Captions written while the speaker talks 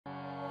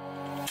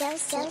Told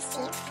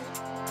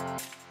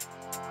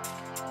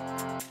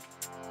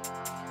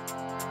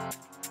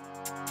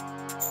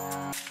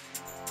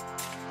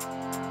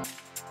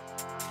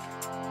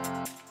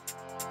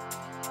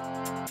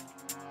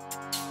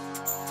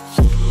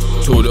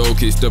her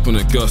okay, step on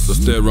the gas. I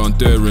stare around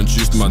there and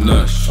juiced my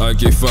nash. I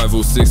gave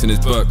 506 in his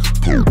back.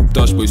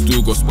 Dashboy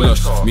still got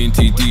splashed. Me and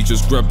TD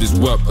just grabbed this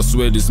whap. I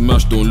swear this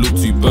mash don't look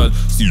too bad.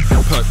 See,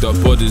 pack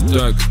that body's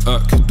dank.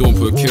 Don't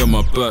put K on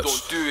my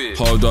batch.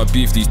 How do I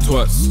beef these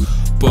twats?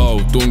 Bow,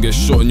 don't get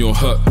shot in your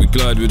hat. We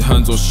glide with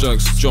hands on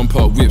shanks. Jump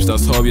out whips,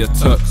 that's how we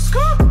attack.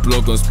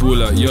 Blog on spool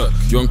like yak.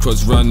 Young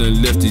Crudz ran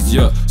and left his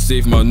yak.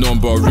 Save my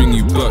number, I'll ring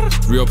you back.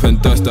 Re-up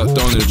and dash that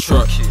down the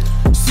track.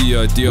 See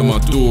ID on my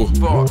door.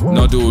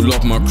 Now they all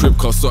love my crib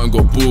cause something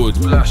got bored.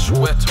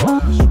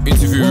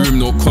 Interview room,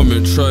 no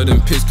comment. Try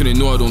them piss cause they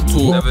know I don't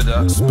talk.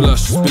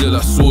 Splash, spill it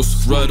like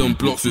sauce. Ride on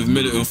blocks with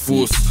militant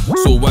force.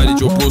 So why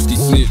did your broski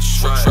snitch?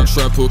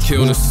 Try put K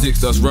on the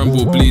 6, that's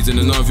Rambo bleeds in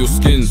and out of your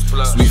skin.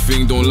 Sweet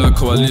thing, don't like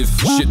how I live.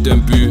 Shit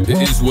them boo, it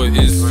is what it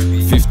is.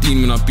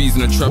 15 when I bees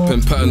in the trap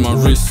and pattern my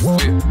wrist.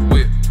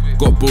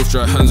 Got both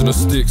right hands on the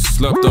sticks.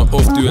 Slap that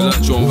off, do it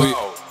like John Wick.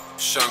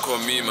 Shank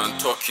on me, man,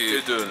 tuck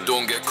it.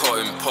 Don't get caught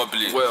in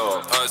public.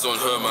 Eyes on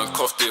her, man,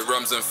 cuffed it.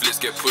 Rams and flits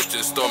get pushed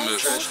in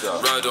stomachs.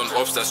 Ride on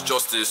ops, that's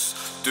justice.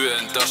 Do it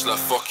and dash like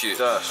fuck it.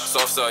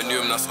 Southside knew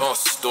him, that's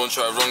us. Don't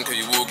try run cause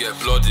you will get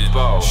blooded.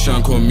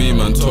 Shank on me,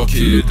 man, tuck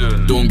it.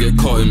 Don't get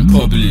caught in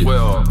public.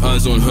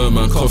 Eyes on her,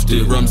 man, cuffed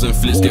it. Rams and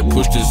flits get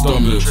pushed in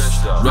stomachs.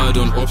 Ride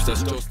on ops,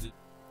 that's justice.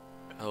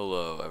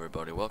 Hello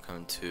everybody,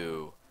 welcome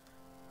to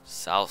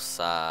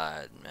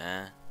Southside,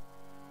 man.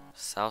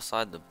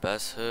 Southside, the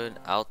best hood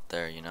out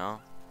there, you know?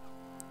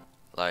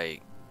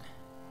 Like,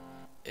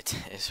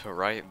 it's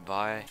right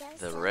by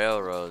the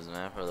railroads,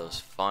 man, for those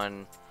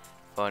fun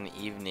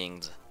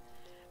evenings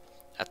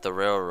at the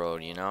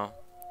railroad, you know?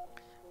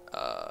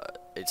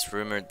 It's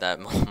rumored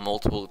that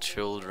multiple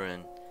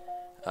children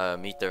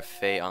meet their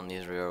fate on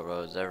these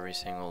railroads every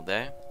single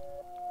day.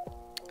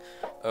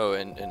 Oh,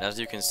 and as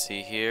you can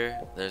see here,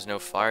 there's no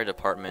fire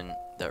department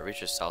that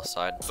reaches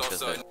Southside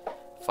because the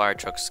fire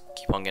trucks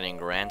keep on getting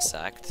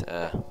ransacked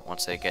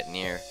once they get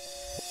near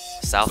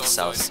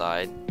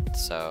Southside.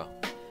 So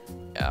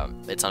yeah,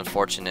 it's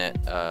unfortunate.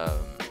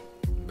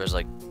 There's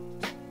like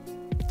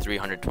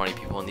 320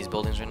 people in these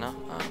buildings right now,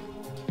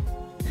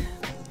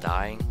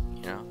 dying,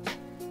 you know,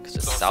 because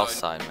it's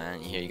Southside, man.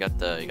 Here you got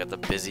the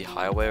busy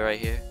highway right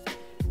here,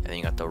 and then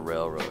you got the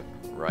railroad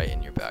right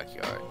in your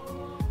backyard.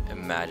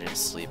 Imagine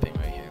sleeping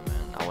right here,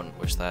 man. I wouldn't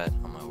wish that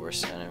on my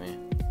worst enemy.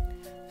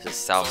 This is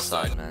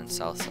Southside, man.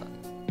 Southside.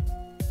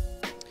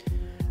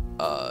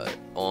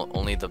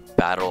 Only the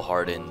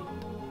battle-hardened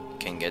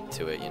can get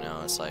to it, you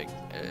know. It's like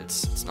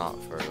it's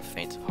not for the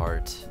faint of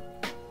heart.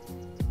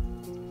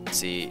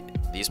 See,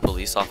 these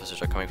police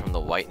officers are coming from the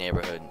white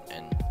neighborhood,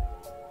 and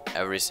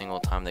every single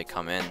time they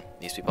come in,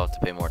 these people have to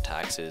pay more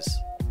taxes.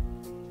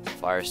 The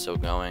fire's still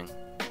going.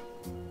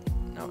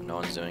 No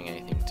one's doing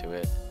anything to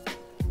it.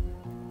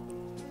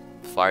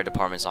 The fire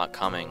department's not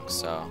coming,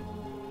 so.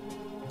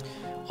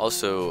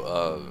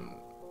 Also,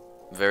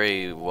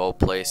 very well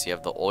placed. You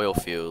have the oil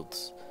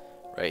fields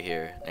right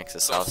here next to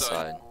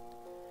Southside.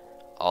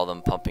 All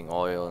them pumping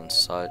oil and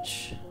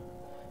such.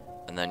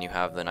 And then you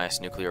have the nice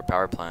nuclear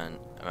power plant.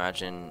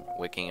 Imagine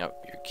waking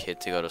up your kid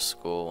to go to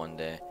school one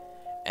day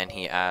and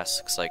he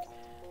asks, like,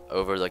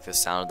 over like the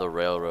sound of the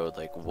railroad,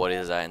 like, what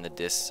is that in the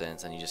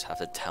distance? And you just have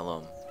to tell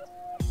him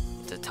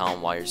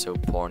why you're so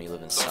poor and you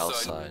live in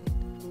Southside.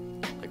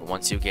 Like,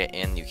 once you get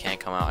in, you can't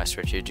come out. I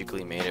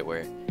strategically made it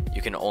where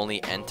you can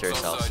only enter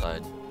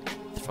Southside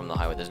from the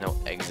highway. There's no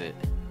exit.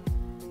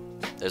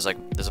 There's a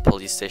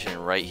police station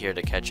right here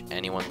to catch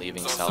anyone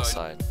leaving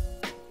Southside.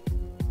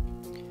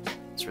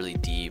 It's really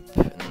deep,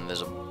 and then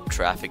there's a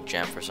traffic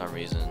jam for some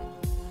reason.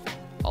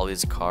 All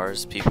these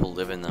cars, people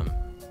live in them.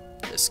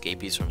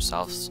 Escapees from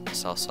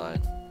Southside.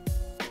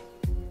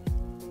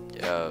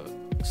 Yeah,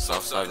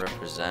 Southside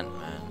represent,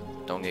 man.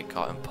 Don't get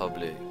caught in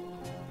public.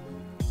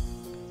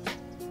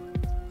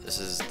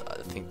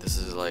 I think this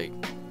is like,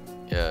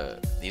 yeah,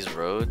 these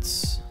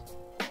roads.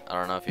 I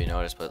don't know if you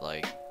noticed, but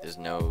like, there's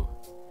no.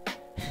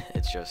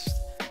 It's just,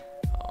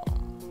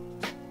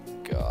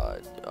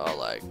 God,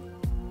 like,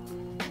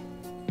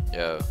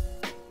 yo,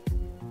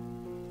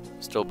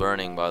 still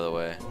burning, by the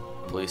way.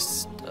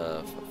 Police,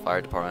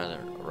 fire department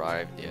hasn't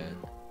arrived yet.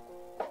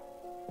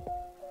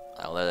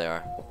 Oh, there they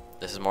are.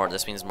 This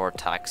means more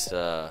tax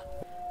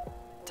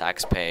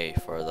pay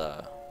for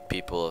the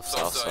people of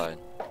Southside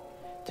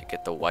to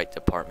get the white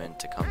department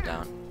to come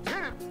down.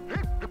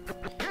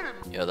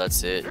 Yo,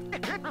 that's it.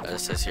 It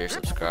says here,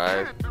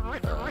 subscribe.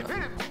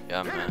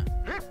 Yeah, man.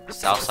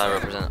 Southside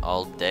represent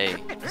all day.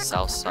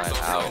 Southside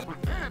out,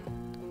 man.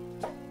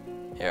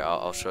 Here,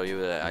 I'll show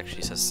you that it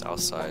actually says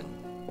Southside.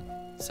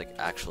 It's like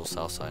actual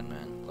Southside,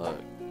 man.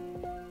 Look.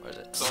 Where is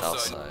it?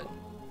 Southside.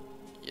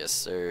 Yes,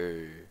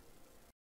 sir.